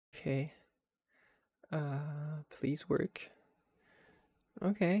Okay. Please work.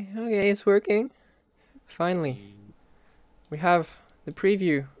 Okay, it's working. Finally. We have the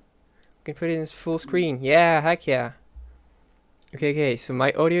preview. We can put it in full screen. Yeah, heck yeah. Okay, so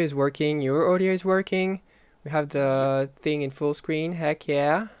my audio is working, your audio is working. We have the thing in full screen. Heck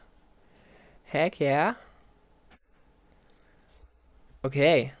yeah. Heck yeah.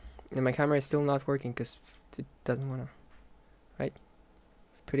 Okay. And my camera is still not working because it doesn't want to. Right?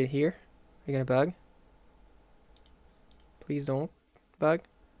 Put it here. Are you gonna bug? Please don't bug.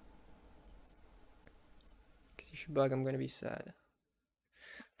 Because if you bug, I'm gonna be sad.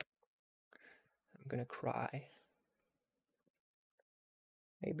 I'm gonna cry.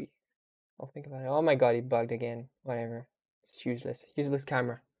 Maybe. I'll think about it. Oh my god, it bugged again. Whatever. It's useless. Useless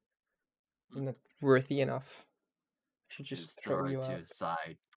camera. I'm not worthy enough. I should just throw you it to out. the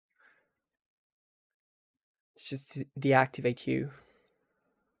side. Let's just deactivate you.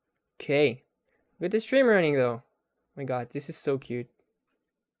 Okay. With the stream running though. Oh my god, this is so cute.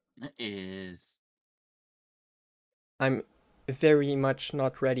 It is. I'm very much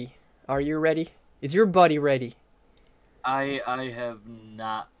not ready. Are you ready? Is your body ready? I have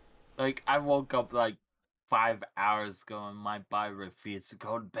not. Like, I woke up like 5 hours ago and my body refused to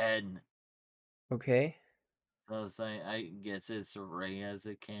go to bed. Okay. So it's like, I guess it's ready as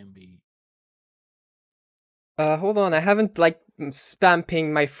it can be. Hold on. I haven't like spam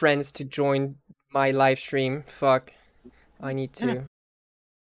pinged my friends to join my live stream. Fuck. I need to.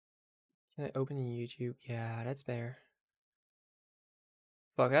 Can I open YouTube? Yeah, that's better.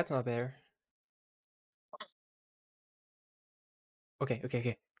 Fuck, that's not better.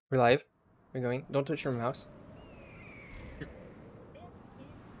 Okay. We're live. We're going. Don't touch your mouse.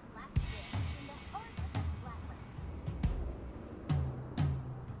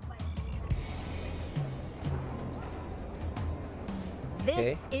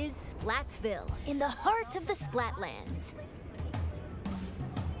 This is Splatsville, in the heart of the Splatlands.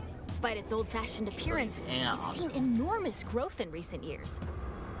 Despite its old-fashioned appearance, it's seen enormous growth in recent years.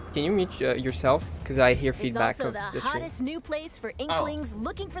 Can you mute yourself? Because I hear feedback It's also of the the stream. hottest new place for inklings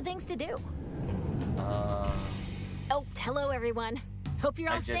looking for things to do. Oh, hello everyone. Hope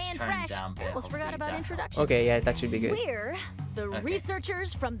you're all staying fresh. Almost forgot about introductions. Okay, yeah, that should be good. We're the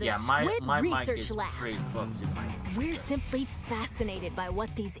researchers from the Squid Research Lab. We're simply fascinated by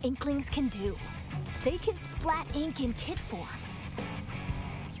what these inklings can do. They can splat ink in kit form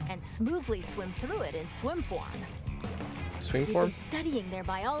and smoothly swim through it in swim form. Swim We've form? been studying their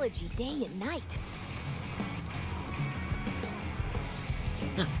biology day and night.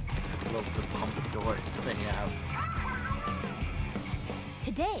 Love the pompadours they have.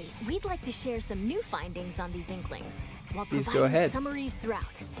 Today, we'd like to share some new findings on these inklings while Please go providing ahead. summaries throughout.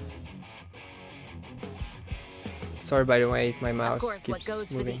 Sorry, by the way, if my mouse Of course, what keeps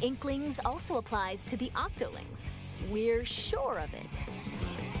goes moving. for the inklings also applies to the octolings. We're sure of it.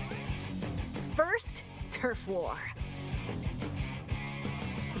 First, turf war.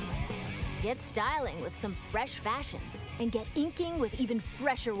 Get styling with some fresh fashion and get inking with even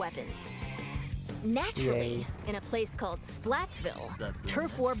fresher weapons. Naturally, Yay. in a place called Splatsville,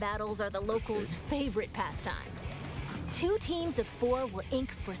 turf war battles are the locals' favorite pastime. 2 teams of 4 will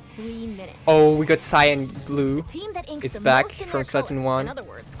ink for 3 minutes. Oh, we got cyan blue. The team that inks It's the back most in from their color, Splatoon 1. in other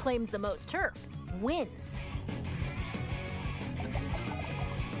words, claims the most turf, wins.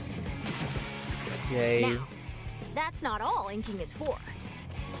 Yay. Now, that's not all inking is for.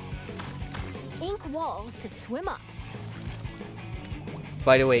 Ink walls to swim up.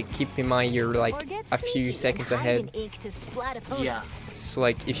 By the way, keep in mind you're like Or get a few sneaky seconds and hide ahead. in ink to splat opponents. Yeah. So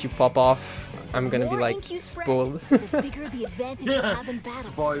like if you pop off, I'm gonna be More like ink you spread, spoiled. the bigger the advantage you have in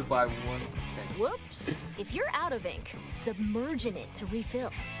battle. Spoiled by 1%. Whoops. If you're out of ink, submerge in it to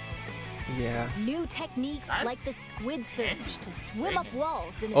refill. Yeah. New techniques like the squid surge to swim up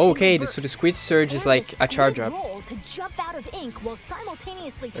walls in a Okay, single so the burst. squid surge is And like the a charge squid up. roll to jump out of ink while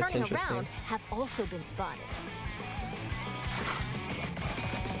simultaneously That's turning interesting. around have also been spotted.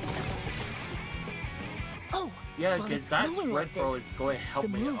 Oh, Yeah, while because it's that going squid like throw this, is going to help the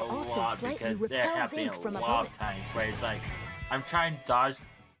me move a also lot slightly because there repels have been ink from a lot of opponents. times where it's like I'm trying to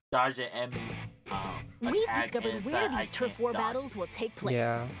dodge an enemy. We've attack, discovered and it's where like, I these turf can't war dodge. battles will take place.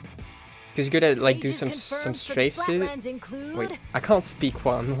 Yeah. Because you gotta like do Stages some confirmed for the strafes to it. Splatlands include Wait, I can't speak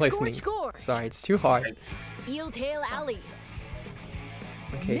while I'm listening. Gorge. Sorry, it's too hard. Eeltail Alley,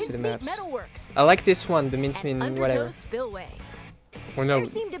 Okay, so the Mincemeat maps. Metalworks, I like this one, the and Mincemeat whatever. Undertow Spillway. Or no, There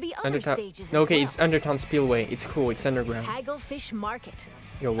seem to be other Undertown. stages No, as okay, well. it's Undertown Spillway. It's cool. It's underground. Hagglefish Market.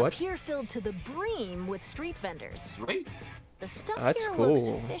 Yo, A what? pier filled to the brim with street vendors. Sweet. The stuff That's here cool.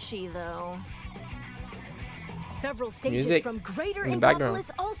 looks fishy, though. Several stages Music from Greater in the background. Inkopolis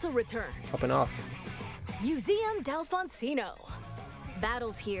also return. Popping off. Museum D'Alfonsino.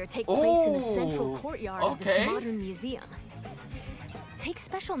 Battles here take place in the central courtyard of this modern museum. Take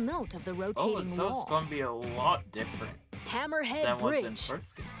special note of the rotating so wall. it's gonna be a lot different Hammerhead than what's in Bridge.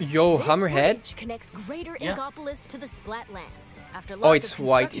 first game. Yo, This Hammerhead. bridge connects Greater Inkopolis to the Splatlands. After Oh, lots it's of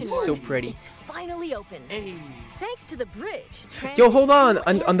white. construction It's so work, pretty. It's finally open. Hey. Thanks to the bridge. Yo, hold on.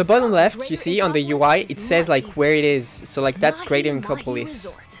 transit On the to bottom and left, from you see on the Greater UI, Inkopolis it is says like much where it is. So like that's Greater Mahi Mahi Inkopolis.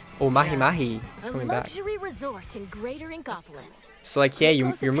 Resort. Oh, Mahi Yeah. Mahi. It's A coming back. luxury resort in Greater Inkopolis. So like yeah,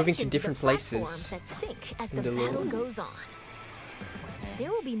 Close you're moving to attention different the platforms places. that sync as in the the battle little- goes on. There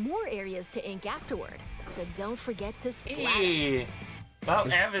will be more areas to ink afterward, so don't forget to splatter. Hey. Well,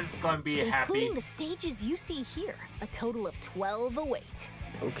 Evan's gonna be happy. Including the stages you see here, a total of 12 await.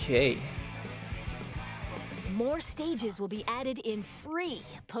 Okay. More stages will be added in free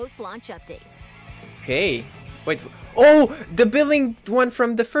post-launch updates. Okay. Wait. Oh, the building one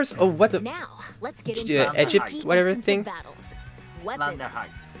from the first. Oh, what the? Now, let's get into Yeah, the Egypt, key whatever essence thing. of battles. Weapons. Lander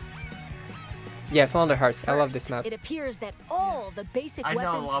Heights. Yeah, Flounder Hearts. I love this First, map. It appears that all the basic I know a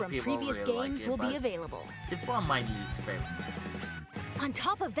weapons lot of from people previous really like games it, will be but available. It's one of my least favorite. On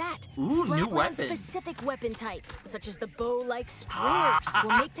top of that, Ooh, new Splatland weapons. specific weapon types, such as the bow-like stringers, Ah,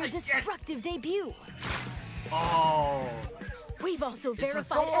 will make their yes. destructive debut. Oh. We've also a verified a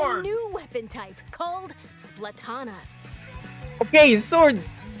sword. new weapon type called Splatanas. Okay,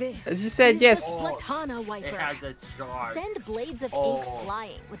 swords. This As you said, is yes. the Splatana It Wiper. has a charge. Send blades of Oh, ink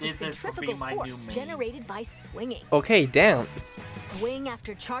flying with the this is for centrifugal being my new force main. generated by swinging. Okay, damn. Swing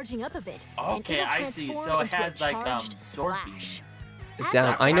after charging up a bit. and Okay, it'll I see. transform So it into a has like charged sword splash. beams. As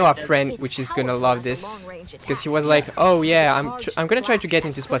Damn. a I know a splash, friend it's which is gonna powerful love as a this long-range because he attack. was like, "Oh yeah, Charged I'm gonna try to get slash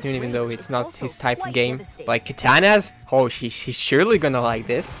into at close Splatoon even though range it's is not also his type of quite game." devastating. Like katanas. Oh, she's surely gonna like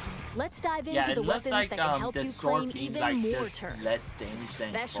this. Let's dive into Yeah, the it looks weapons like that can help the you sword claim beam even like more does turns. less damage than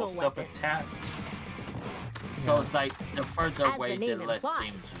Special close up weapons. attacks. So it's like the further As away, the the name less implies,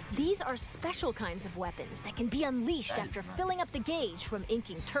 damage. these are special kinds of weapons that can be unleashed That is after nice. filling up the gauge from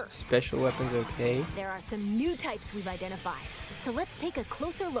inking turf. Special weapons, okay. There are some new types we've identified, so let's take a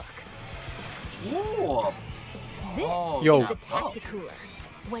closer look. Ooh. This Yo. is the Tacticooler.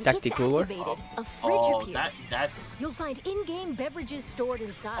 When Tacticooler? it's activated, a fridge Oh, appears. that's You'll find in-game beverages stored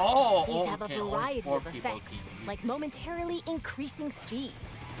inside. Oh, These have okay, a only variety 4 of people effects, can use like it. momentarily increasing speed.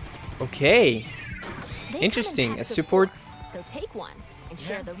 Okay. They come in Interesting. A packs of support. 4, so take one and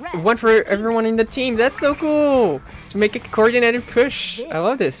share the rest. One for everyone in the team. That's so cool. To make a coordinated push. I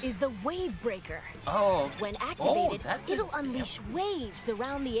love Is this. the Wave Breaker. Oh. When activated, that it'll is- unleash waves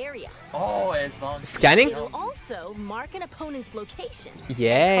around the area. Oh, as long as Scanning? It'll also mark an opponent's location. and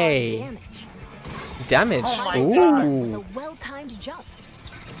Yay. cause damage. Damage. Oh my With Ooh. a well-timed jump.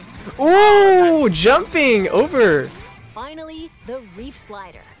 Ooh, jumping over. Finally, the Reef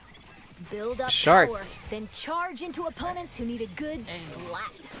Slider. Build up Shark. power, then charge into opponents who need a good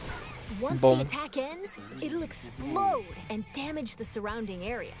splat. Once Boom. the attack ends, it'll explode and damage the surrounding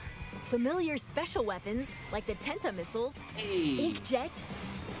area. Familiar special weapons like the Tenta missiles, Hey. Ink Jet,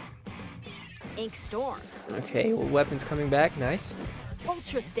 Ink Storm, Okay, well, weapons coming back. Nice.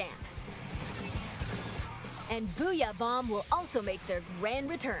 Ultra Stamp, and Booyah Bomb will also make their grand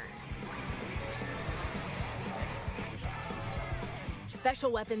return.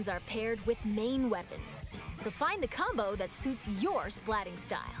 Special weapons are paired with main weapons, so find the combo that suits your splatting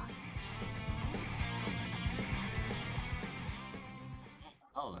style.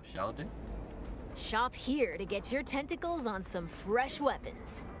 Oh, Sheldon. Shop here to get your tentacles on some fresh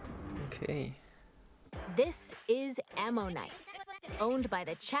weapons. Okay. This is Ammonites, owned by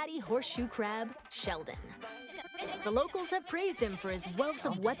the chatty horseshoe crab, Sheldon. The locals have praised him for his wealth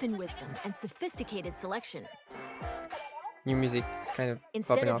of weapon wisdom and sophisticated selection. New music is kind of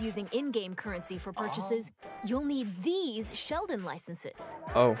Instead popping of off. using in-game currency for purchases, you'll need these Sheldon licenses.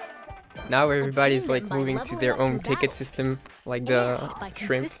 Oh. Now everybody's Obtain like them by moving to leveling their up own through ticket battle. system, like And the by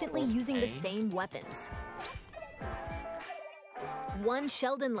shrimp. consistently using the Okay. same weapons. One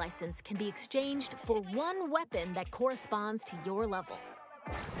Sheldon license can be exchanged for one weapon that corresponds to your level.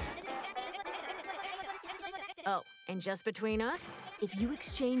 Oh, and just between us, if you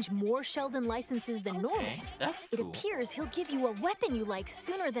exchange more Sheldon licenses than normal, Okay, that's it cool. appears he'll give you a weapon you like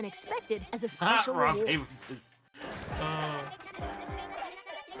sooner than expected as a Ah, special rock, reward. paper, scissors.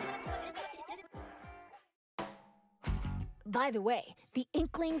 By the way, the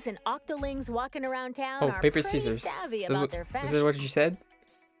Inklings and Octolings walking around town Oh, are paper, pretty scissors. savvy Is about their that fashion. what you said?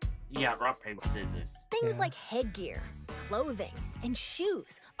 Yeah, rock, paper, scissors. Things Yeah. like headgear, clothing, and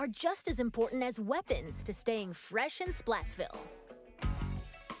shoes are just as important as weapons to staying fresh in Splatsville.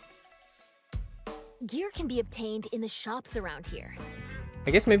 Gear can be obtained in the shops around here.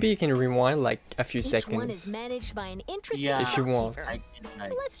 I guess maybe you can rewind like a few Each one is seconds. managed by an interesting If you want. shopkeeper. I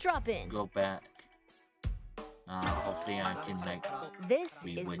So let's drop in. go back. Hopefully I can like. This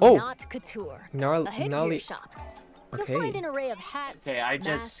We is would- Oh! not couture, a headgear Gnarly. shop. Okay. You'll find an array of hats, Okay, I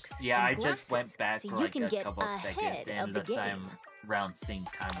just masks, yeah, I and just went glasses, back so for you like can a get couple ahead seconds, of and the unless I'm game. around same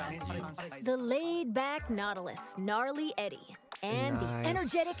time as you. The laid-back Nautilus, Gnarly Eddie, and the Nice.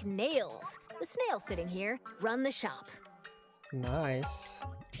 energetic Nails, the snail sitting here, run the shop. Nice.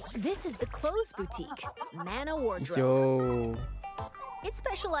 This is the clothes boutique, Mana Wardrobe. Yo. It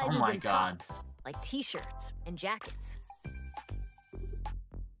specializes Oh my in God. tops, like t-shirts and jackets.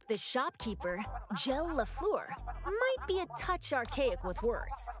 The shopkeeper, Gel Lafleur, might be a touch archaic with words,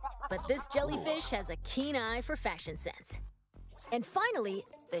 but this jellyfish has a keen eye for fashion sense. And finally,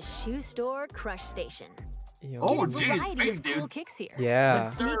 the shoe store Crush Station. Yo. Oh, Get a geez, variety big of cool dude. kicks here. Yeah.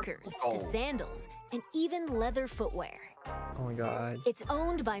 From sneakers Oh. to sandals and even leather footwear. Oh my god. It's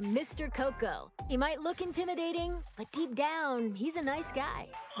owned by Mr. Coco. He might look intimidating, but deep down, he's a nice guy.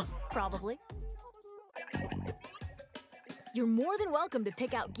 Probably. You're more than welcome to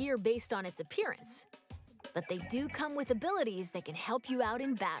pick out gear based on its appearance, but they do come with abilities that can help you out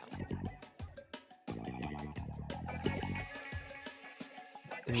in battle.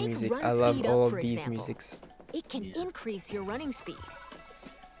 The Take music. run I love speed all up, of for these example. musics. It can increase your running speed.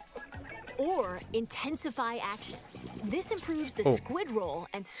 Or intensify action. This improves the Oh. squid roll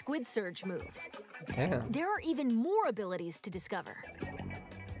and squid surge moves. Damn. There are even more abilities to discover.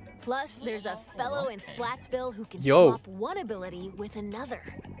 Plus, there's a fellow in Splatsville who can Yo. swap one ability with another.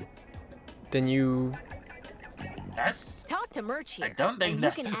 Then you That's Talk to Merch here. I don't think and you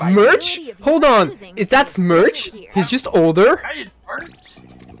that's can add right. an Merch? ability of your Hold on. choosing Is to that your Merch? favorite gear. He's just older? That is first.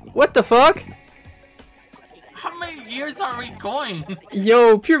 What the fuck? How many years are we going?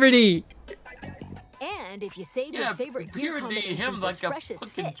 Yo, puberty. And if you save Yeah, your favorite gear purity him combinations as like a fresh as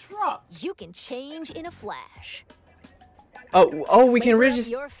fucking fits, truck. you can change in a flash. Oh, we can Flavor up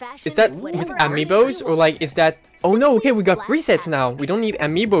register. your fashion Is that with with whatever outfits amiibos you or want. like is that? Oh no, okay, we got Simply presets splash now. We don't need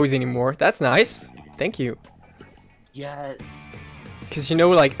amiibos anymore. That's nice. Thank you. Yes. Cause you know,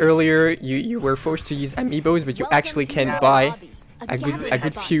 like earlier, you were forced to use amiibos, but you Welcome actually to can the buy lobby, a gathering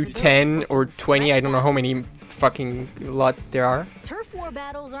good spot few for those 10 seeking or 20. fresh I don't know how battles. many fucking lot there are. Turf war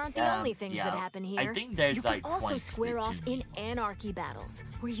battles aren't the only things yeah. that happen I here. think there's you can like also 20 square off in Splatoon. anarchy battles,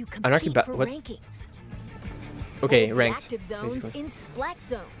 where you Anarchy compete for what? rankings. Okay, Or the ranks. active zones basically. in splat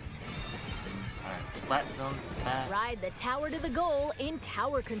zones. Alright, Splat Zones. Ride the tower to the goal in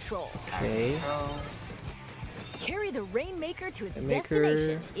tower control. Okay. Carry the Rainmaker to its Rainmaker.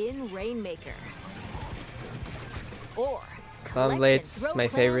 destination in Rainmaker. Or Clam collect and Blitz, throw my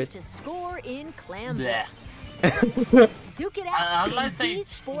clams favorite. to score in Clam Blech. Blitz. Duke it out in Unless they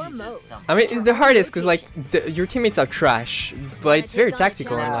these four change modes. something. I mean, it's the hardest because like Rotation. your teammates are trash, but it's very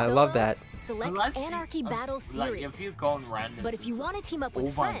tactical and I love that. Select Unless you- Anarchy Battle Like Series. if you're going random. But if you want to team up with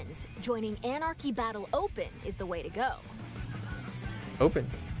Over. friends, joining Anarchy Battle Open is the way to go. Open.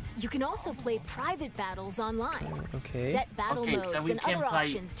 You can also play private battles online. Okay. Set battle Okay, modes so we and can other play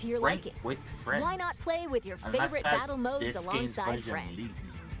options to your rank liking. with friends. Why not play with your Unless favorite that's battle modes this game's alongside version friends? League.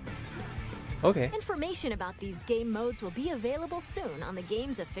 Okay. Information about these game modes will be available soon on the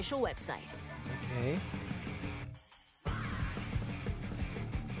game's official website. Okay.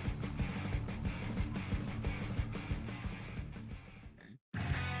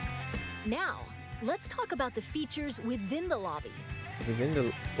 Now, let's talk about the features within the lobby. Within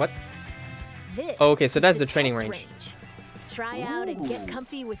the what? This Oh, okay, so is that's the training test range. Try out and get Ooh.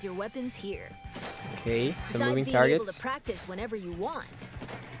 comfy with your weapons here. Okay. Some Besides moving being able targets. to practice whenever you want,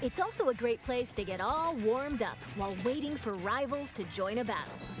 it's also a great place to get all warmed up while waiting for rivals to join a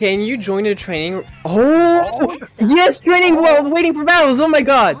battle. Can you join a training? Oh, Next up, yes, training while waiting for battles. Oh my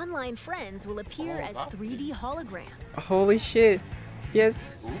god. online friends will appear as 3D holograms. Holy shit.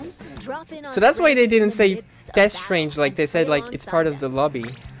 Yes. Drop in So on that's why they friends in didn't the say midst of test battle range, like and they said, play like it's part of alongside the lobby.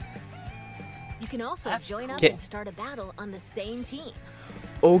 them. You can also That's join up cool. and start a battle on the same team.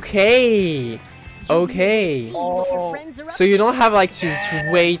 Okay. You'll be able to Okay. see what your friends are up So you to. don't have like to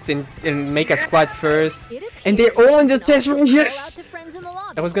wait and make a squad first. It And they're appears all in the you can test also range. call out Yes. to friends in the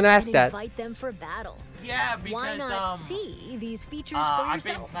lobby I was gonna ask and that. invite them for battles. Yeah, Why because not see these features for I've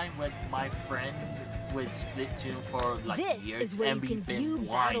been yourself? playing with my friend with Splatoon for like This years, is where you and can we've view been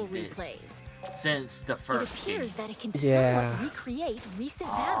battle playing this replays. since the It first game. appears that it can Yeah. somewhat recreate recent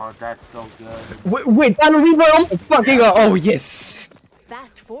Oh, battles. that's so good. Wait, battle replay. Oh my fucking god. Oh yes.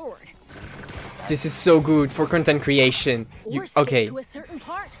 Fast forward. This is so good for content creation. Or skip Okay. to a certain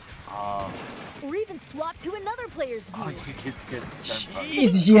part. Oh, Or even swap to another player's view. you can skip some parts.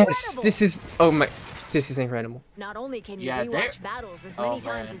 Jeez, yes. This is. Oh my. This is incredible. Not only can you rewatch battles as many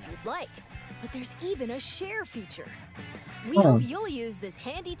times as you'd like, but there's even a share feature. We hope you'll use this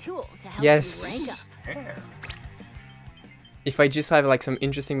handy tool to help you rank up. If I just have like some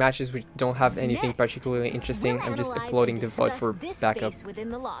interesting matches which don't have anything particularly interesting, I'm just uploading the VOD for backup. Within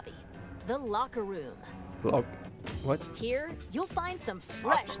the lobby, the locker room. What? Here, you'll find some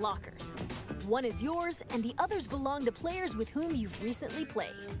fresh lockers. One is yours, and the others belong to players with whom you've recently played.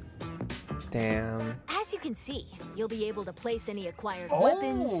 Damn. As you can see, you'll be able to place any acquired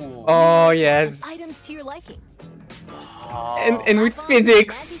weapons. Oh yes. Items to your liking. And with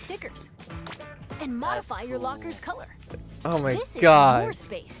physics. And modify your locker's color. Oh my this god. Is your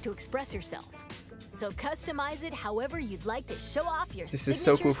space to express yourself. So customize it however you'd like to show off your This is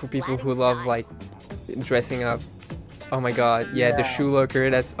so cool for people who love like dressing up. Oh my god, yeah, the shoe locker,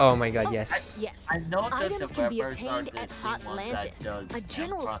 that's, oh my god, yes. Yes, I know that items the can be weapons are obtained the at same ones Hotlantis, that does a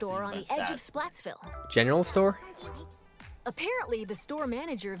general store on the edge of Splatsville. General store? Apparently, the store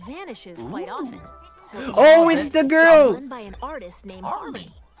manager vanishes quite often. So oh, it's the girl! Run by an artist named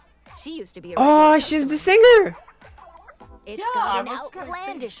Harmony. She used to be a oh, she's the singer! It's got an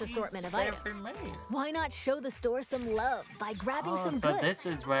outlandish assortment of items. Why not show the store some love by grabbing some goods? So this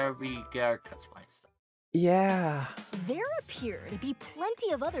is where we get our customized stuff. Yeah. There appear to be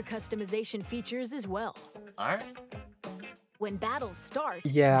plenty of other customization features as well. Alright. When battles start,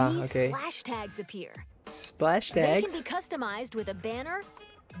 these splash tags appear. Splash tags? They can be customized with a banner,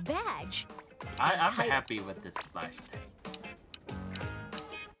 badge, I'm happy with this splash tag.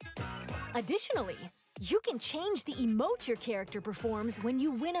 Additionally, you can change the emote your character performs when you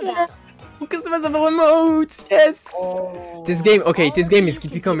win a battle. Customizable emotes, yes. This game, this game is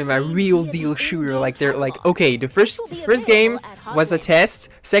becoming my real deal shooter. Like they're like, okay, the first game was a test,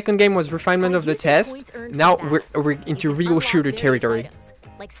 second game was refinement of the test. Now we're into real shooter territory.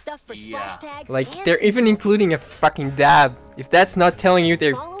 Like stuff for splash tags. Like they're even including a fucking dab. If that's not telling you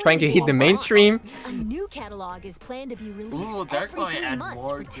they're trying to hit the mainstream. A new catalog is planned to be released every 3 months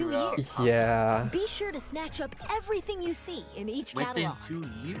for 2 years. Yeah. Be sure to snatch up everything you see in each catalog. Within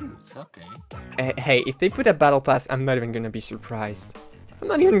 2 years, okay. Hey, if they put a battle pass, I'm not even gonna be surprised. I'm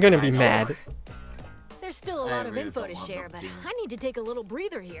not even gonna be mad. There's still a lot of info to share, but I need to take a little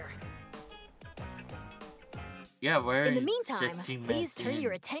breather here. Yeah, we're in the meantime, please turn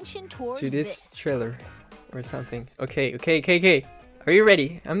your attention towards this trailer or something. Okay. Are you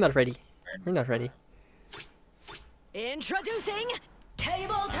ready? I'm not ready. We're not ready. Introducing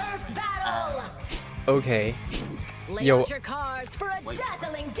Table Turf Battle. Okay. Lay out your cards for a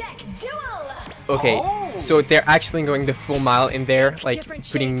dazzling deck duel. Okay, so they're actually going the full mile in there, like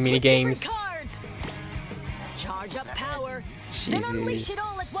putting mini games. Charge up power. Jesus. Then unleash it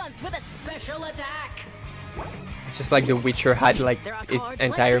all at once with a special attack. Just like The Witcher had like its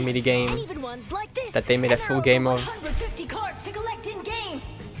entire mini game that they made a full game of. 150 cards to collect in game.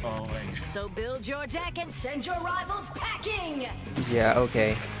 So build your deck and send your rivals packing. Yeah,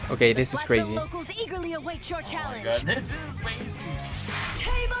 okay, this is crazy. Locals eagerly await your challenge.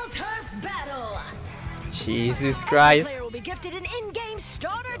 Table Turf Battle. Jesus Christ. Every player will be gifted an in-game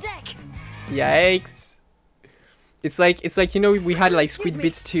starter deck. Yikes. It's like, you know, we had like Squid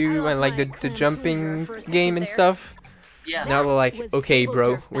Bits 2 and like the jumping game and stuff. Yeah. Now they're like, okay,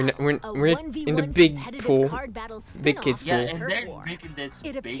 bro, we're in the big pool, big kids pool. Yeah, and they're making this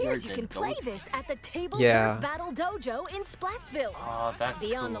it appears you can play this at the Table Turf Battle Dojo in Splatsville. Oh, that's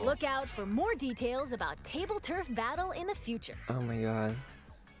Be on the lookout for more details about Table Turf Battle in the future. Oh my god.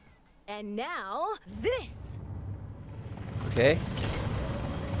 And now, this. Okay.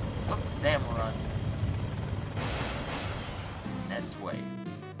 Samurai. That's way.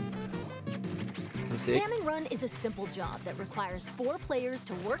 Salmon Run is a simple job that requires 4 players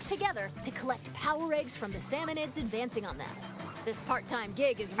to work together to collect power eggs from the salmonids advancing on them. This part-time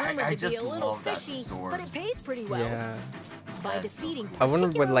gig is rumored to be a little fishy, but it pays pretty well. Yeah. By defeating I wonder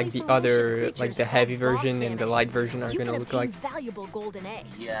what like the other, like the heavy version and the light version are gonna look like. Valuable golden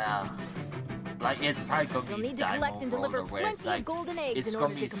eggs. Yeah. Like it's probably gonna be You'll need to collect and deliver plenty of golden eggs in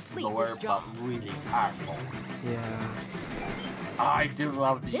order to complete this job. But really powerful. Yeah. I do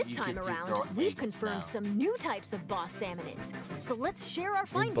love these. This time around, we've confirmed some new types of boss salmonids. So let's share our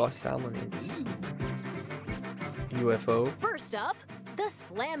findings. Boss salmonids. UFO. First up, the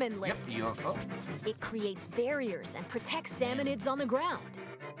Slammin' Lid. Yep, UFO. It creates barriers and protects salmonids on the ground.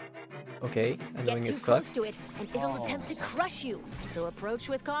 Okay, annoying as fuck. Get too close to it, and it'll attempt to crush you. So approach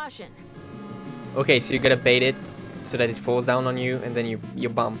with caution. Okay, so you gotta bait it so that it falls down on you, and then you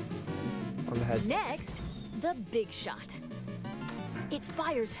bomb on the head. Next, the Big Shot. It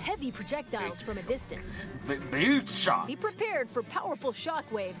fires heavy projectiles from a distance. Big shot. Be prepared for powerful shock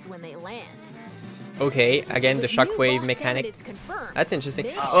waves when they land. Okay, again, the shockwave mechanic. That's interesting.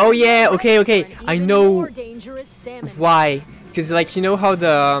 Oh yeah, okay. I know why. Because like, you know how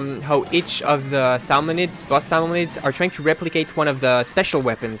the how each of the salmonids, boss salmonids, are trying to replicate one of the special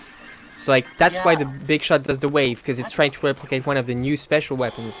weapons. So like, that's why the big shot does the wave, because it's trying to replicate one of the new special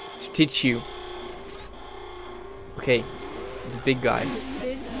weapons to teach you. Okay, the big guy.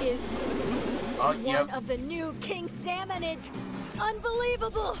 This is one of the new King Salmonids.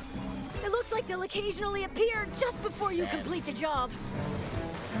 Unbelievable! It looks like they'll occasionally appear just before you complete the job.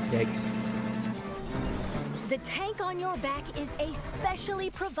 Yikes. The tank on your back is a specially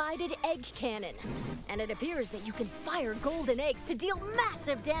provided egg cannon, and it appears that you can fire golden eggs to deal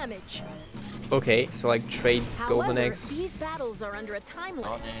massive damage. Okay, so like trade golden However, eggs. these battles are under a time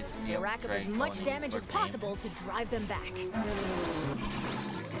limit, so rack up as much damage as possible to drive them back.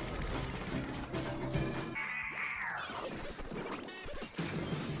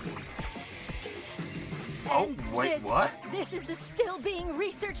 Oh, wait, what? This is the still being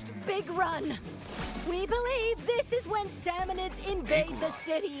researched Big Run. We believe this is when salmonids invade the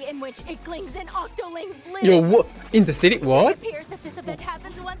city in which Inklings and Octolings live. Yo, what? In the city? What? It appears that this event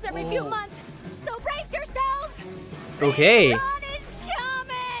happens once every few months, so brace yourselves. Okay. Big Run is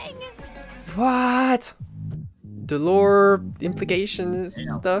coming. What? The lore implications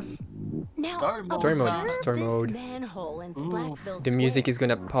stuff. Now, Story mode. Manhole in Splatsville The music is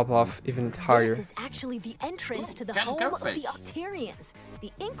gonna pop off even harder. This is actually the entrance to the home of the Octarians,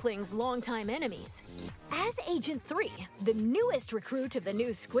 the Inklings' longtime enemies. As Agent 3, the newest recruit of the new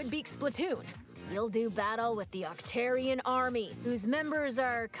Squidbeak Splatoon, you'll do battle with the Octarian army, whose members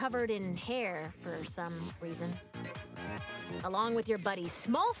are covered in hair for some reason. Along with your buddy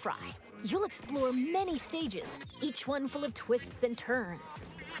Small Fry, you'll explore many stages, each one full of twists and turns.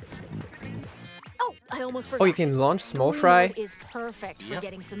 Oh, I almost forgot. Oh, you can launch Small Story Fry? mode is perfect for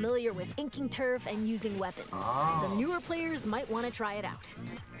getting familiar with inking turf and using weapons. Some newer players might want to try it out.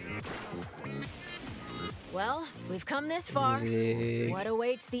 Well, we've come this far. What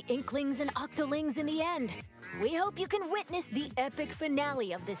awaits the Inklings and Octolings in the end? We hope you can witness the epic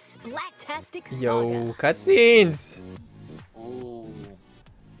finale of this splat-tastic saga. Yo, cutscenes!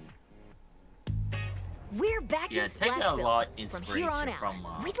 We're back in Splatsville. From here on out,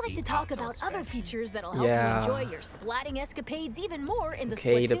 we'd like to talk about other features that'll help you enjoy your splatting escapades even more in the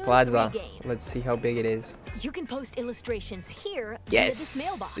Splatoon the plaza. 3 game. Let's see how big it is. You can post illustrations here via this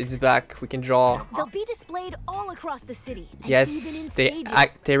mailbox. It's back. We can draw. They'll be displayed all across the city. And Yes, even in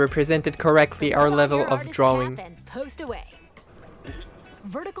stages. they represented correctly our level of drawing. And post away.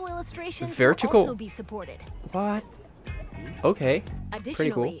 Vertical illustrations Vertical? will also be supported. What? Okay.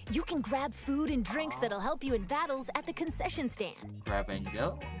 Additionally, Pretty cool. you can grab food and drinks that'll help you in battles at the concession stand. Grab and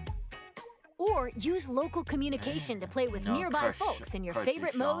go. Or use local communication to play with nearby folks in your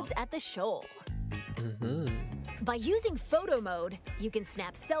favorite modes at the shoal. By using photo mode, you can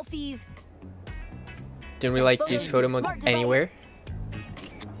snap selfies. Didn't we like to use photo mode anywhere?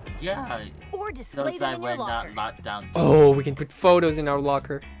 Yeah. Or display them in your locker. Oh, we can put photos in our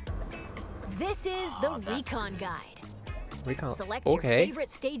locker. This is the Recon Guide. Recon. Select your favorite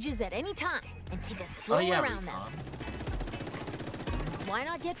stages at any time and take a stroll around them. Why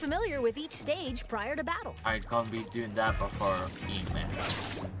not get familiar with each stage prior to battles? I'm gonna be doing that before email.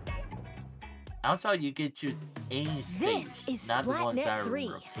 Also, you can choose any stage, not the ones that are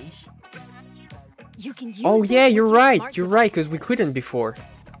in rotation. You can use you're right. You're right, because we couldn't before.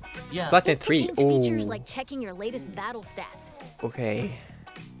 Yeah. Splatnet 3. Features like checking your latest battle stats. Okay.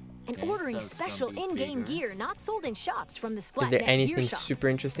 And ordering special in-game gear not sold in shops from the Splatnet Is there anything gear shop. super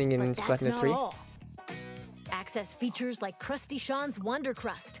interesting in Splatnet 3? Access features like Krusty Sean's Wonder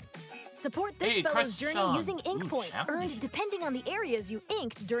Crust. Support this fellow's journey using ink points earned depending on the areas you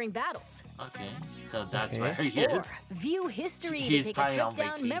inked during battles. Okay, so that's where he is. Or view history to take a trip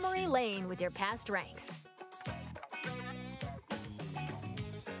down memory lane with your past ranks.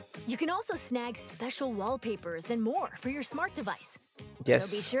 You can also snag special wallpapers and more for your smart device. Yes.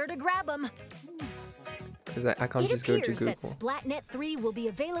 So be sure to grab them. Because I can't just go to Google. It appears that Splatnet 3 will be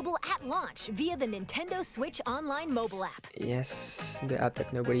available at launch via the Nintendo Switch Online mobile app. Yes, the app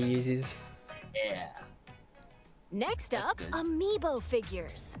that nobody uses. Yeah. Next up, Amiibo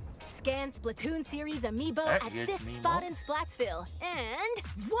figures. Scan Splatoon series Amiibo at this spot in Splatsville, and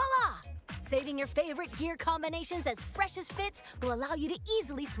voila! Saving your favorite gear combinations as fresh as fits will allow you to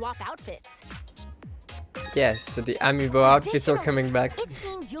easily swap outfits. Yes, so the Amiibo outfits are coming back. It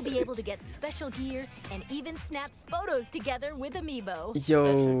seems you'll be able to get special gear and even snap photos together with Amiibo.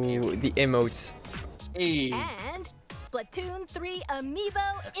 Yo, the emotes. Hey. And Splatoon 3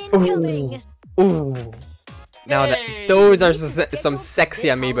 Amiibo incoming. Ooh. Now those are some sexy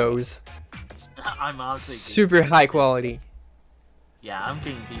Amiibos. I'm honestly super high quality. Yeah, I'm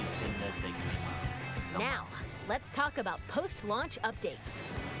getting these soon as they come out. Now, let's talk about post-launch updates.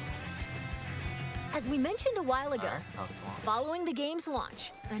 As we mentioned a while ago, following the game's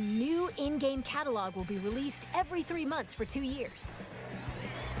launch, a new in-game catalog will be released every 3 months for 2 years.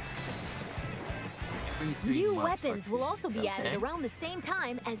 New weapons will also be added around the same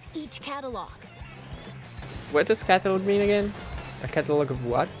time as each catalog. What does catalog mean again? A catalog of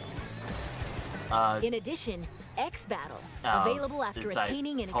what? In addition, X Battle, available after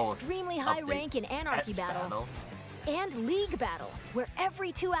attaining an extremely high rank in Anarchy Battle, and League Battle, where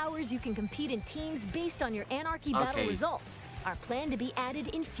every 2 hours you can compete in teams based on your Anarchy Battle results, are planned to be added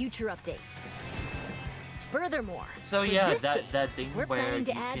in future updates. Furthermore, so yeah, that thing we're where planning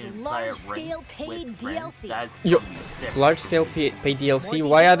to you add can large-scale paid DLC. Large-scale paid DLC?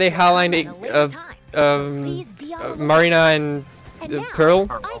 Why are they highlighting Marina and Pearl?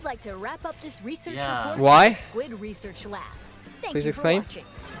 I'd like to wrap up this research report Why? with the Squid Research Lab. Thank Please you explain. For watching.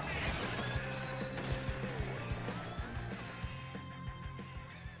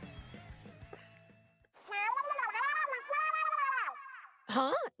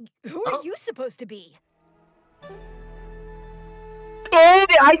 Huh? Who are you supposed to be? Oh,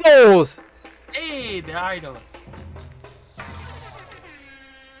 the idols! Hey, the idols.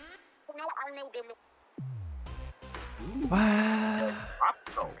 Wow.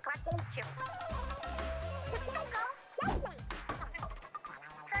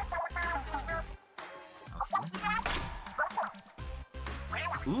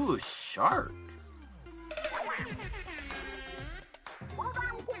 Ooh, sharks.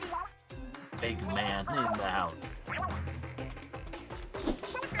 Big man in the house.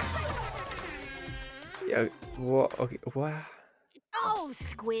 Yeah, what? Okay, wow. Oh,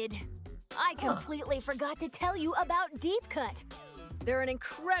 Squid. I completely forgot to tell you about Deep Cut. They're an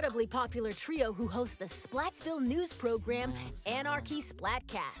incredibly popular trio who host the Splatsville news program, Anarchy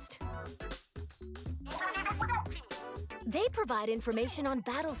Splatcast. They provide information on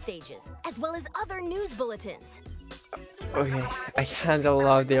battle stages, as well as other news bulletins. Okay, I kinda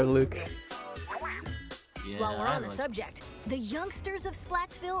love their look. Yeah, While we're on the subject, the youngsters of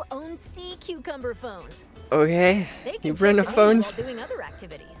Splatsville own Sea Cucumber phones. Okay, They you can brand check of the phones. news while doing other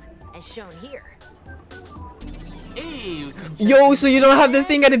activities, as shown here. Hey, Yo, so you don't have the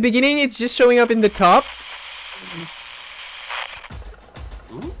thing at the beginning, it's just showing up in the top?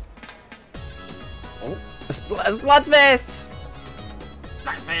 Ooh. Oh, a Splatfest!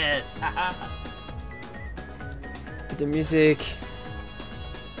 Splatfest! The music.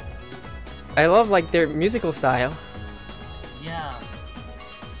 I love like their musical style. Yeah.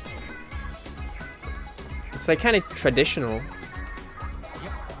 It's like kind of traditional.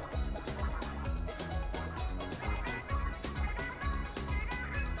 Yep.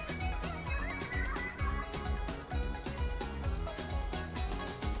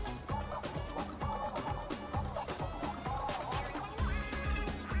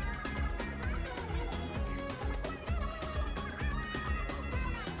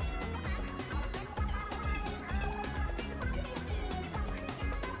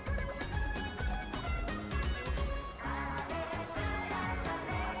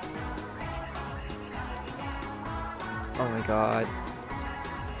 Oh my god.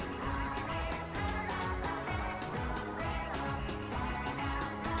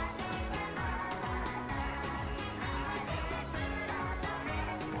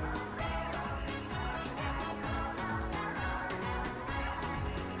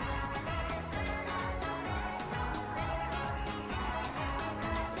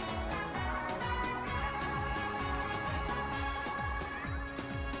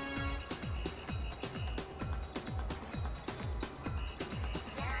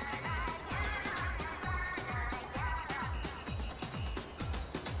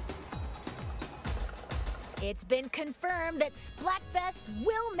 It's been confirmed that Splatfest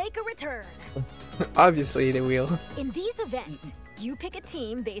will make a return. Obviously they will. In these events, you pick a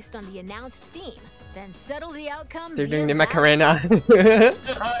team based on the announced theme, then settle the outcome. They're doing the via Macarena.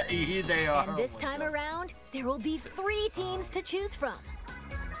 They are. And this time around, there will be 3 teams to choose from.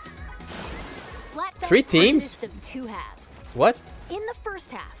 Splatfest 3 teams? consists of 2 halves. What? In the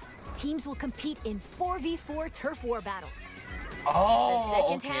first half, teams will compete in 4v4 turf war battles. Oh, The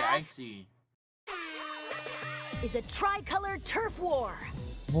second okay, half? I see. Is a tricolor turf war.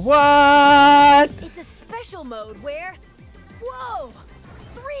 What? It's a special mode where, whoa,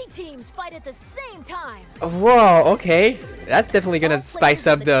 3 teams fight at the same time. Whoa, okay. That's definitely gonna All spice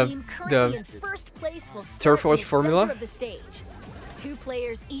players up on the team currently in first place will start turf war in the formula. center of the stage. 2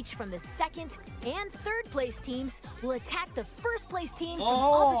 players each from the second and third place teams will attack the first place team from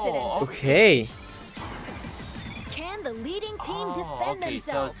Oh, opposite ends of the Okay. stage. Can the leading team Oh, defend okay, so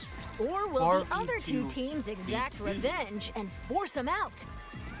themselves? Or will the other two 4v2 teams exact v2. revenge and force them out?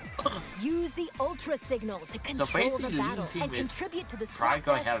 Use the Ultra Signal to control the basically, battle leading and team is contribute to the try to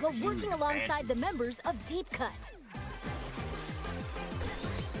Splatfest have while huge working alongside advantage. the members of Deep Cut.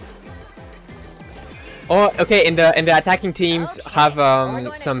 Oh, okay. And the attacking teams Okay, have we're going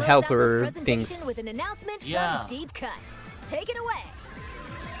to some close out helper this things. presentation with an announcement Yeah. from Deep Cut. Take it away.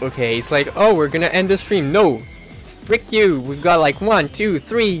 Okay, it's like, oh, we're gonna end the stream. No, frick you. We've got like 1, 2,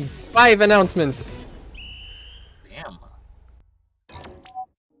 3, 5 announcements. Damn.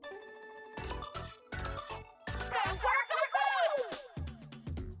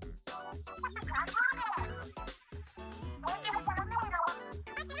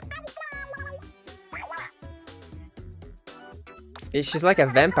 She's like a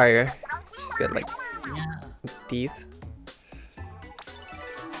vampire. She's got like Yeah. teeth.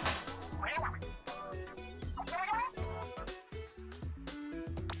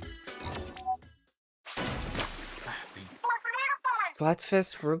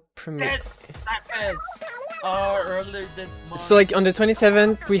 Splatfest World Premiere. Yes, that is. Earlier this month. So like on the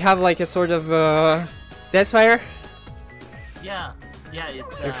 27th, we have like a sort of Deathfire. Yeah,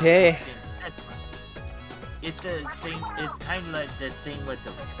 it's Okay. It's a thing. It's kind of like the same with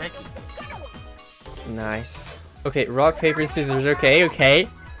the second. Nice. Okay, rock paper scissors. Okay.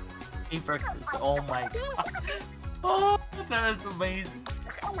 Versus. Oh my god. Oh, that is amazing.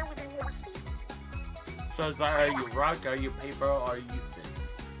 So it's like, are you rock? Are you paper? Or are you scissors?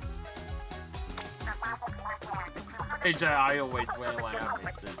 AJ, I always win when I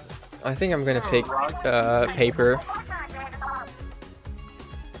pick scissors. I think I'm gonna pick paper.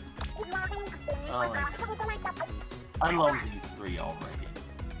 Oh my god. I love these three already.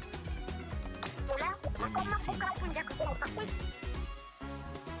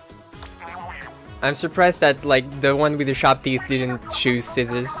 I'm surprised that like the one with the sharp teeth didn't choose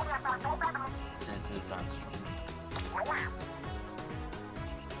scissors. Scissors are strong.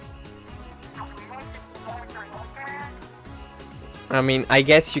 I mean, I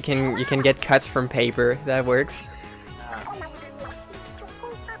guess you can get cuts from paper. That works.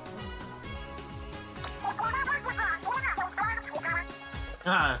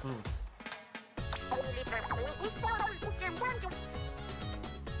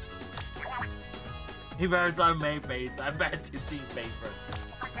 He wears our May base. I bet to team paper.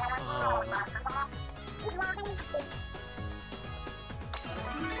 Oh.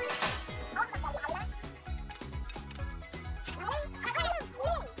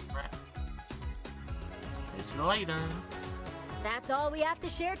 It's later. That's all we have to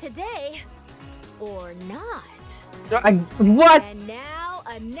share today. Or not. What? And now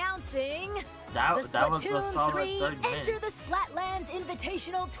announcing That the was a Splatoon solid 3 30 Enter minutes. the Splatlands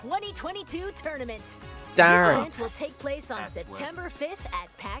Invitational 2022 tournament. Darn. This event will take place on PAX September 5th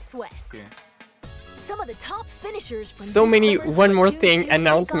at PAX West. Okay. Some of the top finishers from So this many summer's one more Splatoon thing 2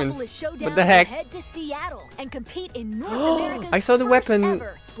 announcements. Metropolis Showdown What the heck? will head to Seattle and compete in North America's I saw the first weapon.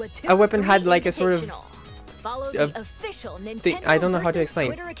 ever Splatoon A weapon had 3 like a sort of Invitational. Follow the official Nintendo I don't know how to versus explain.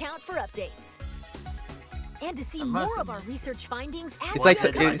 Twitter account for updates. And to see Imagine more of our this. research findings, as It's like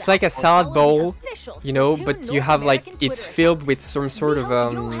they come it's like a out, salad follow the bowl, official you know, Splatoon but you North have like American it's Twitter filled account. with some sort We of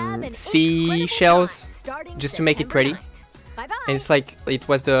hope you'll have an sea incredible shells, time starting just to make it September pretty. 9th. Bye-bye. And it's like it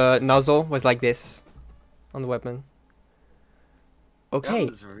was the nozzle was like this on the weapon. Okay.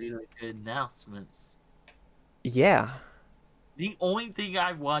 That was really good announcements. Yeah. The only thing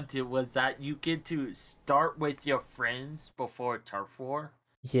I wanted was that you get to start with your friends before Turf War.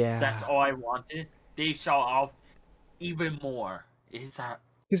 Yeah. That's all I wanted. They show off even more. It's that.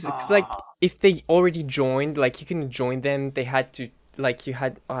 It's like if they already joined, like you couldn't join them. They had to like you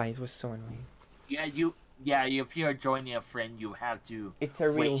had. Ah, it was so annoying. Yeah, if you're joining a friend, you have to. It's a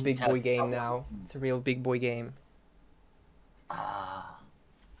real wait big until- boy game now. It's a real big boy game.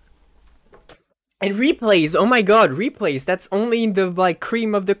 And replays. Oh my god, replays. That's only in the like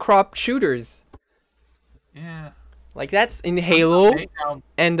cream of the crop shooters. Yeah. Like that's in Halo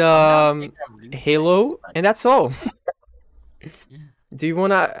and Halo, and that's all. Do you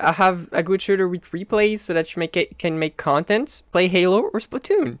wanna have a good shooter with replays so that you can make content? Play Halo or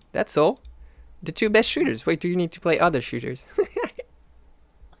Splatoon. That's all. The two best shooters. Wait, do you need to play other shooters?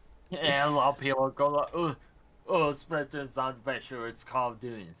 Yeah, a lot of people go like, oh, Splatoon's not the best shooter. It's Call of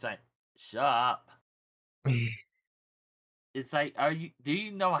Duty. It's like, shut up. It's like, do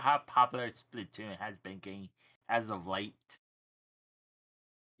you know how popular Splatoon has been getting as of late?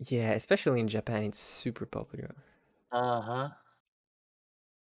 Yeah, especially in Japan, it's super popular. Uh-huh.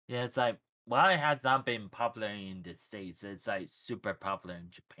 Yeah, it's like while it has not been popular in the States, it's like super popular in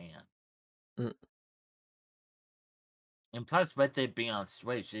Japan. Mm. And plus, with it being on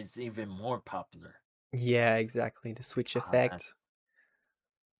Switch, it's even more popular. Yeah, exactly. The Switch effect.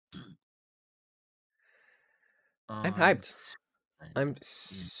 I'm hyped. I'm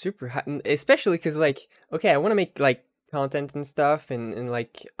super hyped, especially because like, okay, I want to make like content and stuff, and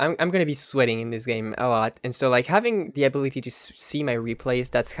like I'm gonna be sweating in this game a lot, and so like having the ability to see my replays,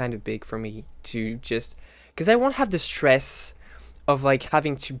 that's kind of big for me to just because I won't have the stress of like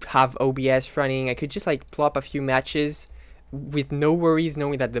having to have OBS running. I could just like plop a few matches with no worries,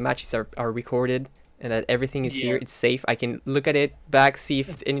 knowing that the matches are recorded and that everything is here. It's safe. I can look at it back, see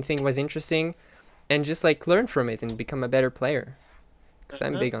if anything was interesting, and just like learn from it and become a better player. Because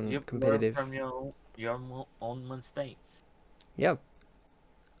I'm big on competitive. Learn from your own mistakes. Yep.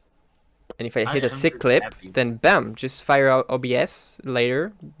 And if I hit a sick clip, then bam, just fire out OBS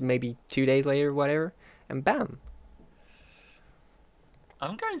later, maybe 2 days later, whatever, and bam.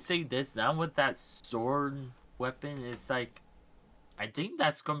 I'm gonna say this now with that sword weapon. It's like, I think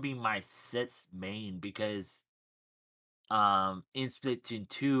that's gonna be my sixth main because, in Splatoon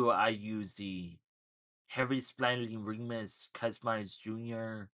 2, I use the Heavy Splitting Remix Customized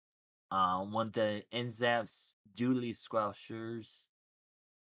Junior, one of the NZAP's Dually Squelchers.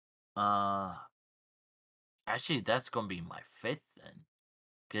 Actually, that's gonna be my fifth then,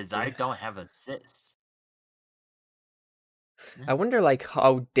 because I don't have assists. I wonder like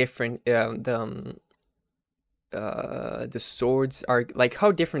how different the swords are, like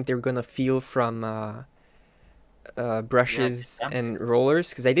how different they're gonna feel from brushes and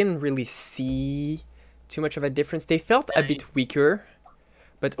rollers, because I didn't really see too much of a difference. They felt a bit weaker,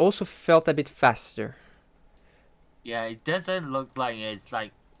 but also felt a bit faster. Yeah, it doesn't look like it's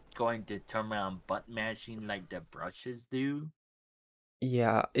like going to turn around button mashing like the brushes do.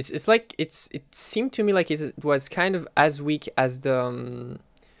 Yeah, it's like it seemed to me like it was kind of as weak as the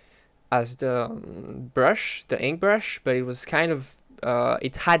brush, the ink brush, but it was kind of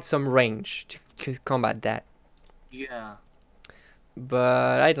it had some range to combat that. Yeah.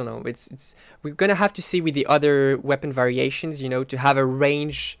 But I don't know. It's we're gonna have to see with the other weapon variations, you know, to have a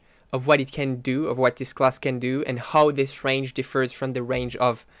range of what it can do, of what this class can do, and how this range differs from the range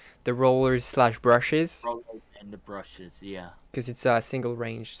of the rollers / brushes. Rollers and the brushes, yeah. Because it's a single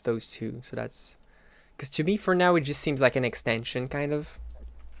range, those two. So that's because to me, for now, it just seems like an extension, kind of.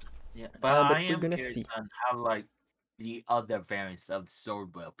 Yeah, but we're gonna see on how like the other variants of the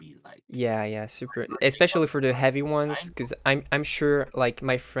sword will be like. Yeah, super. Especially for the heavy ones, because I'm sure like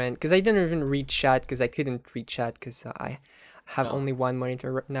my friend, because I didn't even read chat, because I couldn't read chat because I have only one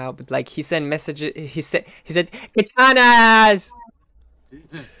monitor right now. But like he sent messages. He said katanas.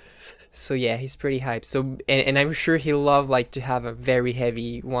 So yeah, he's pretty hyped. So and I'm sure he'll love like to have a very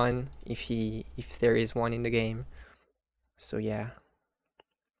heavy one if there is one in the game. So yeah.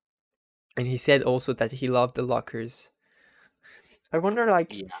 And he said also that he loved the lockers. I wonder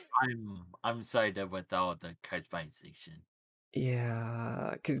like yeah, I'm excited with all the customization.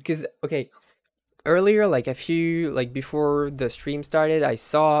 Yeah, cause okay, earlier like a few like before the stream started, I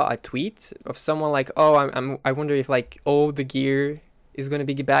saw a tweet of someone like, "Oh, I wonder if like all the gear is gonna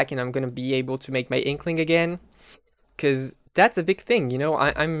be back and I'm gonna be able to make my inkling again." Cause that's a big thing, you know.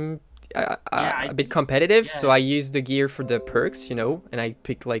 I'm a bit competitive, so I use the gear for the perks, you know, and I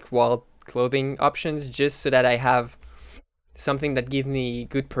pick like wild clothing options just so that I have something that gives me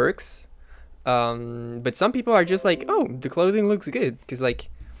good perks. But some people are just like, oh, the clothing looks good, because like,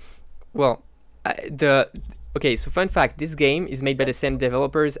 well, okay. So fun fact: this game is made by the same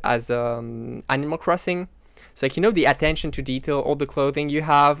developers as Animal Crossing. So like, you know, the attention to detail, all the clothing you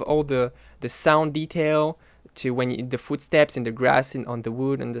have, all the sound detail to the footsteps in the grass and on the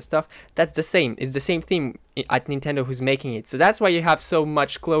wood and the stuff. That's the same. It's the same thing at Nintendo who's making it. So that's why you have so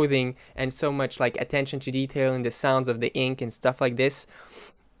much clothing and so much like attention to detail in the sounds of the ink and stuff like this.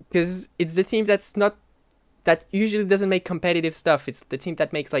 Because it's the team that usually doesn't make competitive stuff. It's the team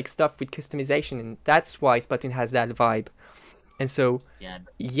that makes like stuff with customization, and that's why Splatoon has that vibe. And so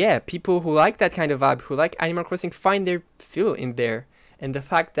yeah, people who like that kind of vibe, who like Animal Crossing, find their feel in there. And the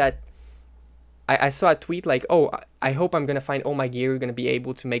fact that I saw a tweet like, oh, I hope I'm gonna find all my gear, gonna be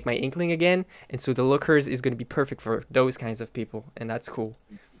able to make my inkling again, and so the lookers is gonna be perfect for those kinds of people, and that's cool.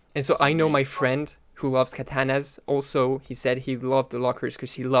 And so I know my friend who loves katanas also, he said he loved the lockers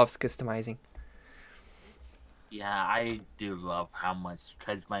because he loves customizing. Yeah, I do love how much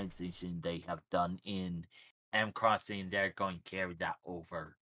customization they have done in M Crossing. They're going to carry that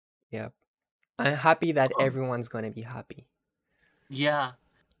over. Yep. I'm happy that everyone's gonna be happy. Yeah.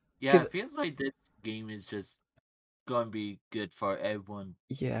 Yeah, it feels like this game is just gonna be good for everyone.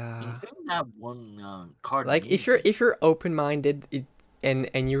 Yeah. Including that one card. Like if you're open-minded,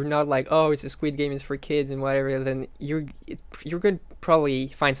 and you're not like, oh, it's a Squid Game, is for kids and whatever, then you're gonna probably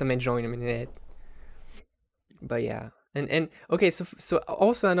find some enjoyment in it. But yeah. And okay, so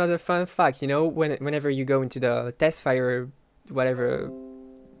also another fun fact, whenever you go into the test fire, whatever,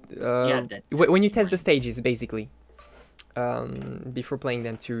 when you test the stages, basically, before playing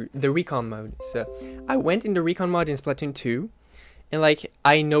them through the recon mode. So I went in the recon mode in Splatoon 2, and like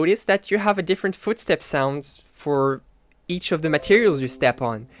I noticed that you have a different footstep sounds for each of the materials you step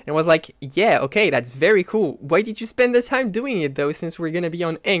on. And I was like, yeah, okay, that's very cool. Why did you spend the time doing it though, since we're gonna be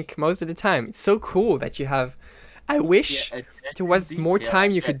on ink most of the time? It's so cool that you have. I wish there was more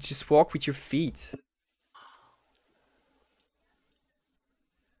time you could just walk with your feet.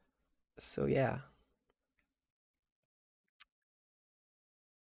 So yeah.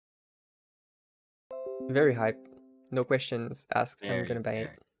 Very hype. No questions asked. I'm gonna buy it.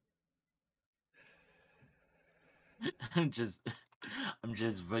 I'm just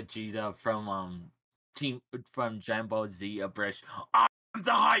Vegeta from Dragon Ball Z Abresh. I'm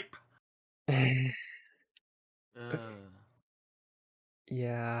the hype.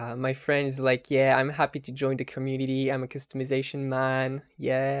 Yeah, my friend is like, yeah, I'm happy to join the community. I'm a customization man.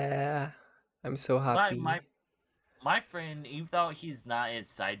 Yeah, I'm so happy. My friend, even though he's not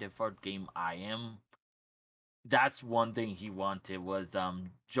excited for the game I am, that's one thing he wanted was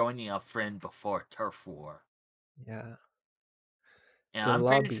joining a friend before Turf War. Yeah. And I'm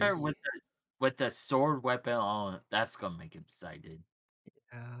pretty sure with the sword weapon on, that's gonna make him excited.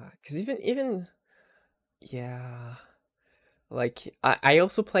 Yeah, because even yeah, like I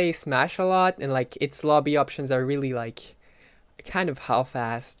also play Smash a lot, and like its lobby options are really like kind of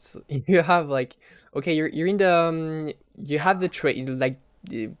half-assed. You have like, okay, you're in the you have the trade, like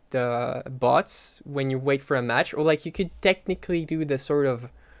the bots when you wait for a match, or like you could technically do the sort of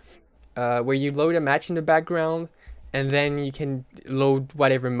where you load a match in the background, and then you can load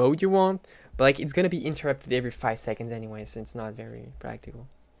whatever mode you want, but like it's gonna be interrupted every 5 seconds anyway, so it's not very practical.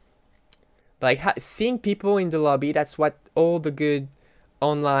 But like seeing people in the lobby, that's what all the good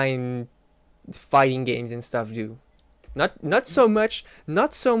online fighting games and stuff do. Not so much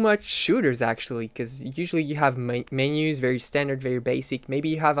shooters actually, because usually you have menus, very standard, very basic. Maybe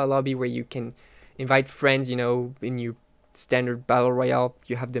you have a lobby where you can invite friends, in your standard battle royale.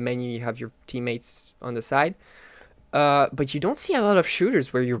 You have the menu, you have your teammates on the side, but you don't see a lot of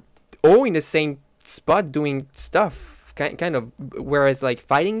shooters where you're all in the same spot doing stuff, kind of. Whereas like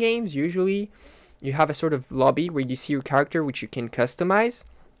fighting games, usually you have a sort of lobby where you see your character, which you can customize,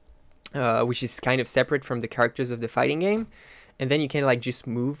 which is kind of separate from the characters of the fighting game, and then you can like just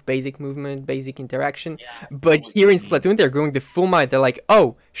move, basic movement, basic interaction. Yeah, but here in Splatoon, they're going the full mind. They're like,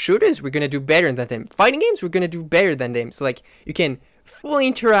 oh, shooters, we're gonna do better than them. Fighting games, we're gonna do better than them. So like you can fully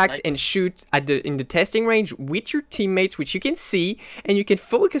interact and shoot in the testing range with your teammates, which you can see, and you can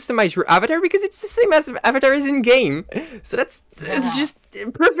fully customize your avatar because it's the same as avatars in game. So it's just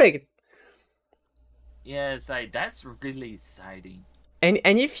perfect. Yeah, it's like that's really exciting. And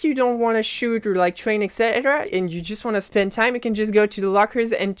if you don't want to shoot or like train, etc., and you just want to spend time, you can just go to the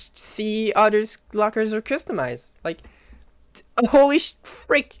lockers and see others' lockers are customized. Like, holy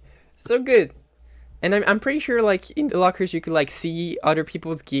frick, so good. And I'm pretty sure like in the lockers you could like see other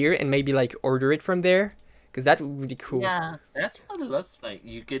people's gear and maybe like order it from there, because that would be cool. Yeah, that's what it looks like.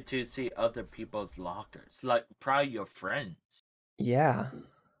 You get to see other people's lockers, like probably your friends. Yeah.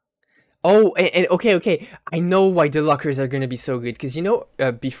 Oh, and okay, I know why the lockers are gonna be so good, because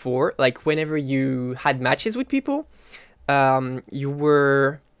before, like whenever you had matches with people, you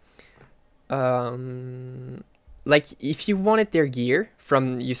were like if you wanted their gear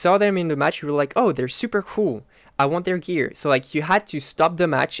you saw them in the match, you were like, oh, they're super cool, I want their gear. So like you had to stop the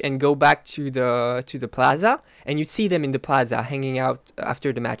match and go back to the plaza, and you'd see them in the plaza hanging out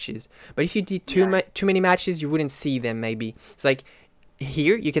after the matches. But if you did too many matches, you wouldn't see them maybe. It's like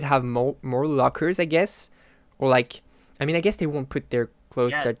here you could have more lockers, I guess, or like, I mean, I guess they won't put their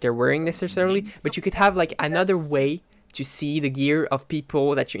clothes that they're wearing necessarily, but you could have like another way to see the gear of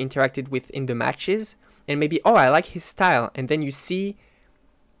people that you interacted with in the matches, and maybe, oh, I like his style, and then you see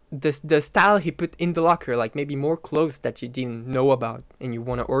the style he put in the locker, like maybe more clothes that you didn't know about and you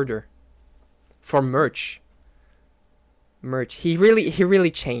want to order for merch. He really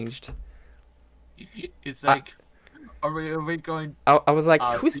changed. It's like, are we going? I was like,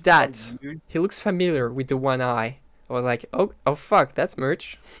 who's that? He looks familiar with the one eye. I was like, oh fuck, that's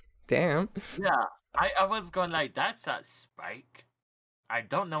merch. Damn. Yeah, I was going like, that's not Spike. I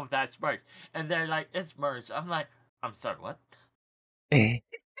don't know if that's merch. And they're like, it's merch. I'm like, I'm sorry, what?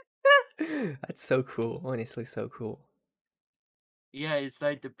 That's so cool. Honestly, so cool. Yeah, it's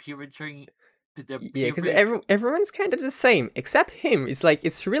like the puberty. Yeah, because everyone's kind of the same except him. It's like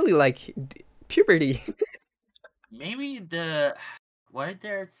it's really like puberty. Maybe what are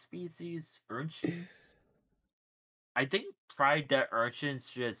their species? Urchins. I think probably the urchins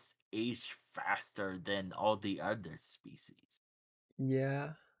just age faster than all the other species.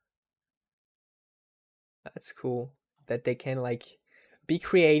 Yeah, that's cool that they can like be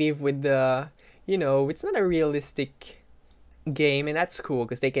creative with the, it's not a realistic game, and that's cool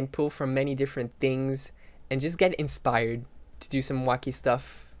because they can pull from many different things and just get inspired to do some wacky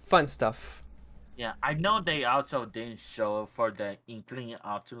stuff, fun stuff. Yeah, I know they also didn't show for the Inkling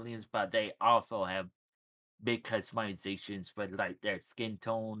Octolins, but they also have big customizations with like their skin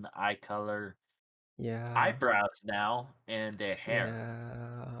tone, eye color, Yeah. eyebrows now, and their hair.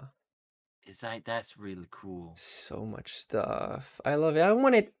 Yeah. It's like that's really cool. So much stuff. I love it. I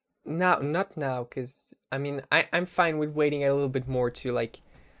want it now, not now, because I mean I'm fine with waiting a little bit more to like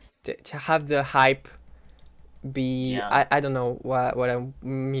to have the hype be I don't know what I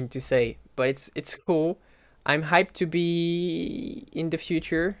mean to say, but it's cool. I'm hyped to be in the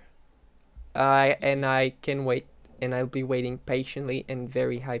future. And I can wait, and I'll be waiting patiently and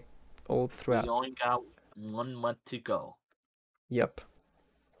very hyped all throughout. We only got 1 month to go. Yep.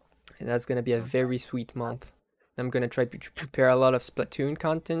 And that's gonna be a very sweet month. I'm gonna try to prepare a lot of Splatoon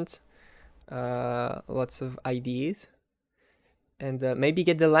content, lots of ideas, and maybe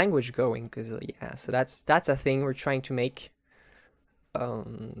get the language going. Cause yeah, so that's a thing we're trying to make.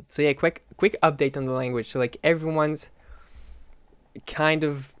 So yeah, quick update on the language. So like everyone's kind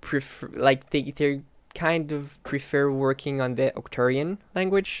of prefer, like they kind of prefer working on the Octarian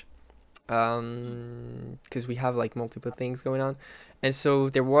language, because we have like multiple things going on. And so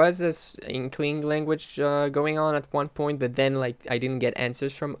there was this Inkling language going on at one point, but then like I didn't get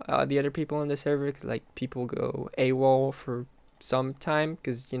answers from the other people on the server, because like people go AWOL for some time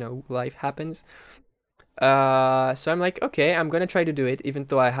because life happens. So I'm like, okay, I'm gonna try to do it, even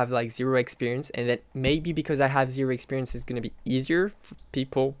though I have like zero experience, and that maybe because I have zero experience, it's gonna be easier for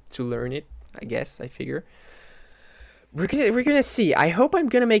people to learn it. I guess I figure. We're gonna see. I hope I'm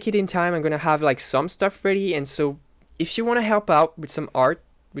gonna make it in time. I'm gonna have like some stuff ready, and so if you want to help out with some art,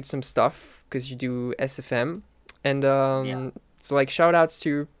 with some stuff, because you do SFM, and so like shout outs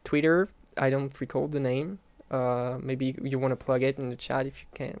to Twitter. I don't recall the name. Maybe you want to plug it in the chat if you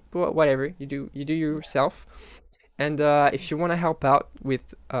can. But whatever you do yourself. And if you want to help out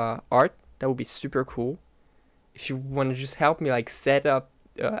with art, that would be super cool. If you want to just help me like set up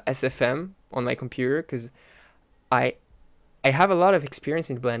SFM on my computer, because I have a lot of experience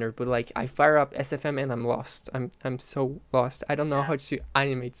in Blender, but like I fire up SFM and I'm lost. I'm so lost. I don't know how to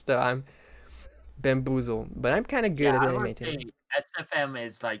animate stuff. I'm bamboozled, but I'm kind of good at animating. SFM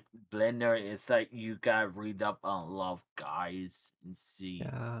is like Blender. It's like you gotta read up on a lot of guides and see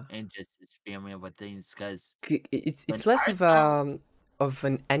and just experiment with things, because it's less of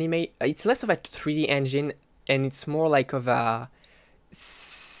an animate. It's less of a 3D engine, and it's more like of a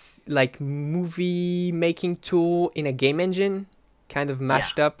like movie making tool in a game engine, kind of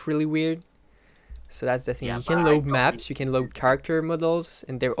mashed up, really weird. So that's the thing. You can load maps, you can load character models,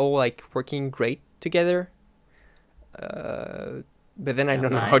 and they're all like working great together. But then I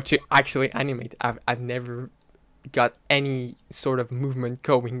don't know how to actually animate. I've never got any sort of movement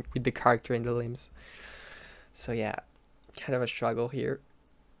going with the character and the limbs. So yeah, kind of a struggle here.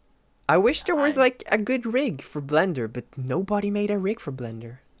 I wish there was like a good rig for Blender, but nobody made a rig for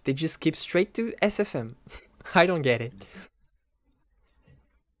Blender. They just skip straight to SFM. I don't get it.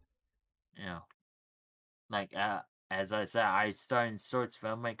 Yeah. Like as I said, I started Source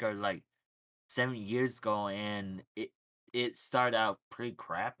Filmmaker like 7 years ago, and it started out pretty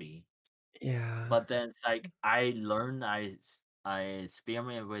crappy. Yeah. But then it's like I learned, I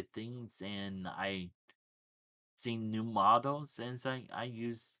experimented with things, and I seen new models, and it's like I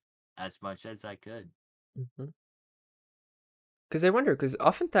use as much as I could. Because I wonder, because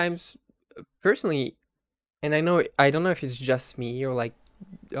oftentimes, personally, and I don't know if it's just me or like,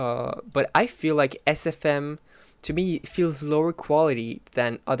 but I feel like SFM, to me, feels lower quality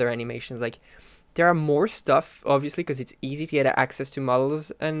than other animations. Like, there are more stuff, obviously, because it's easy to get access to models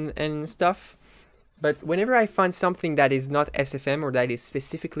and stuff. But whenever I find something that is not SFM or that is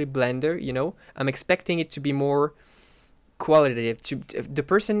specifically Blender, I'm expecting it to be more qualitative. The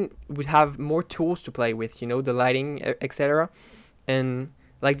person would have more tools to play with, the lighting, etc. And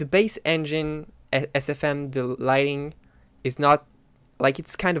like the base engine SFM, the lighting is not, like,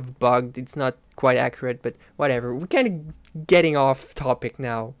 it's kind of bugged. It's not quite accurate, but whatever. We're kind of getting off topic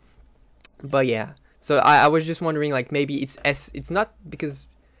now. But yeah, so I was just wondering, like, maybe it's not because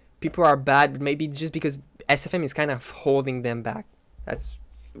people are bad, but maybe just because SFM is kind of holding them back. That's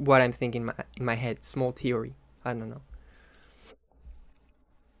what I'm thinking in my head. Small theory. I don't know.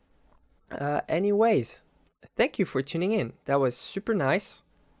 Anyways, thank you for tuning in. That was super nice.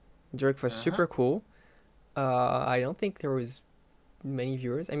 Dirk was super cool. I don't think there was many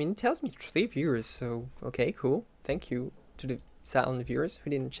viewers. I mean, it tells me 3 viewers, so okay, cool. Thank you to the silent viewers who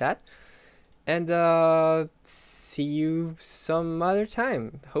didn't chat. And see you some other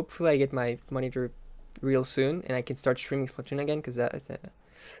time. Hopefully I get my monitor real soon and I can start streaming Splatoon again, because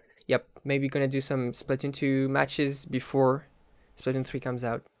yep, maybe gonna do some Splatoon 2 matches before Splatoon 3 comes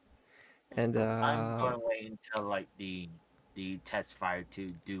out. And I'm going to wait until like the test fire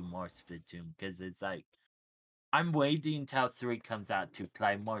to do more Splatoon, because it's like I'm waiting until 3 comes out to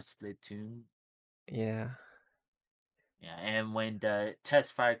play more Splatoon. Yeah. Yeah, and when the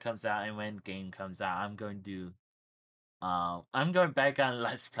test fire comes out and when game comes out, I'm going back on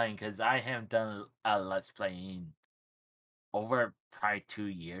Let's Playing, because I haven't done a Let's Play in over probably 2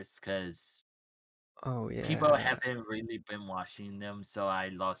 years, because people haven't really been watching them, so I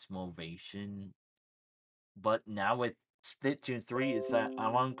lost motivation. But now with Splatoon 3, is that I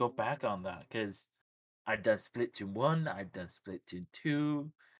want to go back on that, because I've done Splatoon 1, I've done Splatoon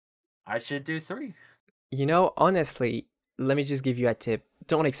 2. I should do 3. You know, honestly, let me just give you a tip.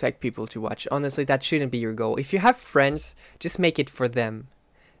 Don't expect people to watch. Honestly, that shouldn't be your goal. If you have friends, just make it for them.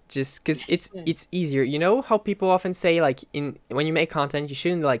 Just because it's easier. You know how people often say, like, when you make content, you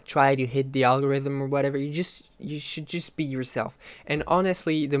shouldn't like try to hit the algorithm or whatever. You should just be yourself. And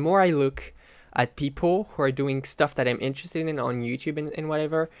honestly, the more I look at people who are doing stuff that I'm interested in on YouTube and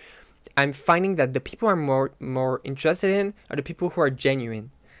whatever, I'm finding that the people I'm more interested in are the people who are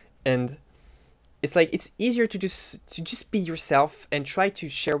genuine. And it's like it's easier to just be yourself and try to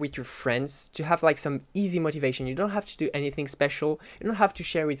share with your friends, to have like some easy motivation. You don't have to do anything special. You don't have to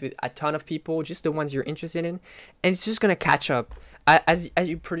share it with a ton of people, just the ones you're interested in, and it's just gonna catch up as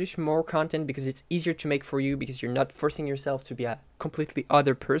you produce more content, because it's easier to make for you, because you're not forcing yourself to be a completely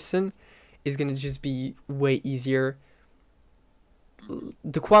other person. It's gonna just be way easier.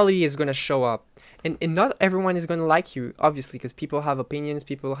 The quality is gonna show up, and not everyone is gonna like you, obviously, because people have opinions,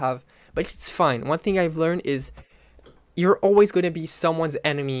 but it's fine. One thing I've learned is you're always gonna be someone's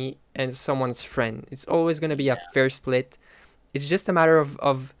enemy and someone's friend. It's always gonna be a fair split. It's just a matter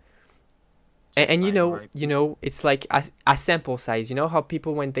of and you know, it's like a sample size. You know how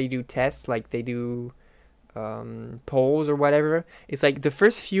people, when they do tests, like they do polls or whatever, it's like the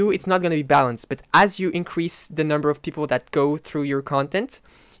first few, it's not going to be balanced, but as you increase the number of people that go through your content,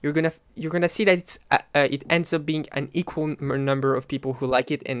 you're gonna see that it ends up being an equal number of people who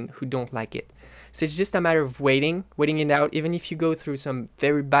like it and who don't like it. So it's just a matter of waiting it out. Even if you go through some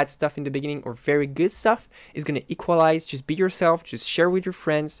very bad stuff in the beginning or very good stuff, it's gonna equalize. Just be yourself, just share with your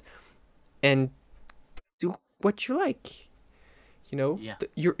friends, and do what you like. You know,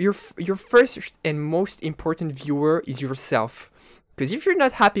 your first and most important viewer is yourself. Because if you're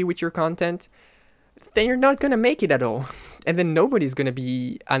not happy with your content, then you're not gonna make it at all, and then nobody's gonna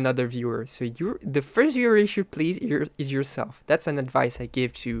be another viewer. So the first viewer you should please is yourself. That's an advice I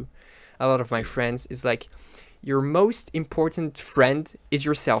give to a lot of my friends. Is like, your most important friend is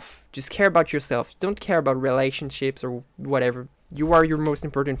yourself. Just care about yourself. Don't care about relationships or whatever. You are your most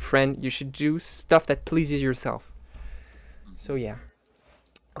important friend. You should do stuff that pleases yourself. So yeah.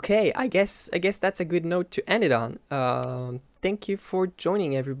 Okay, I guess that's a good note to end it on. Thank you for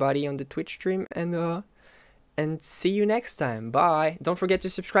joining, everybody, on the Twitch stream, and see you next time. Bye. Don't forget to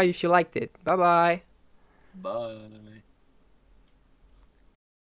subscribe if you liked it. Bye-bye. Bye.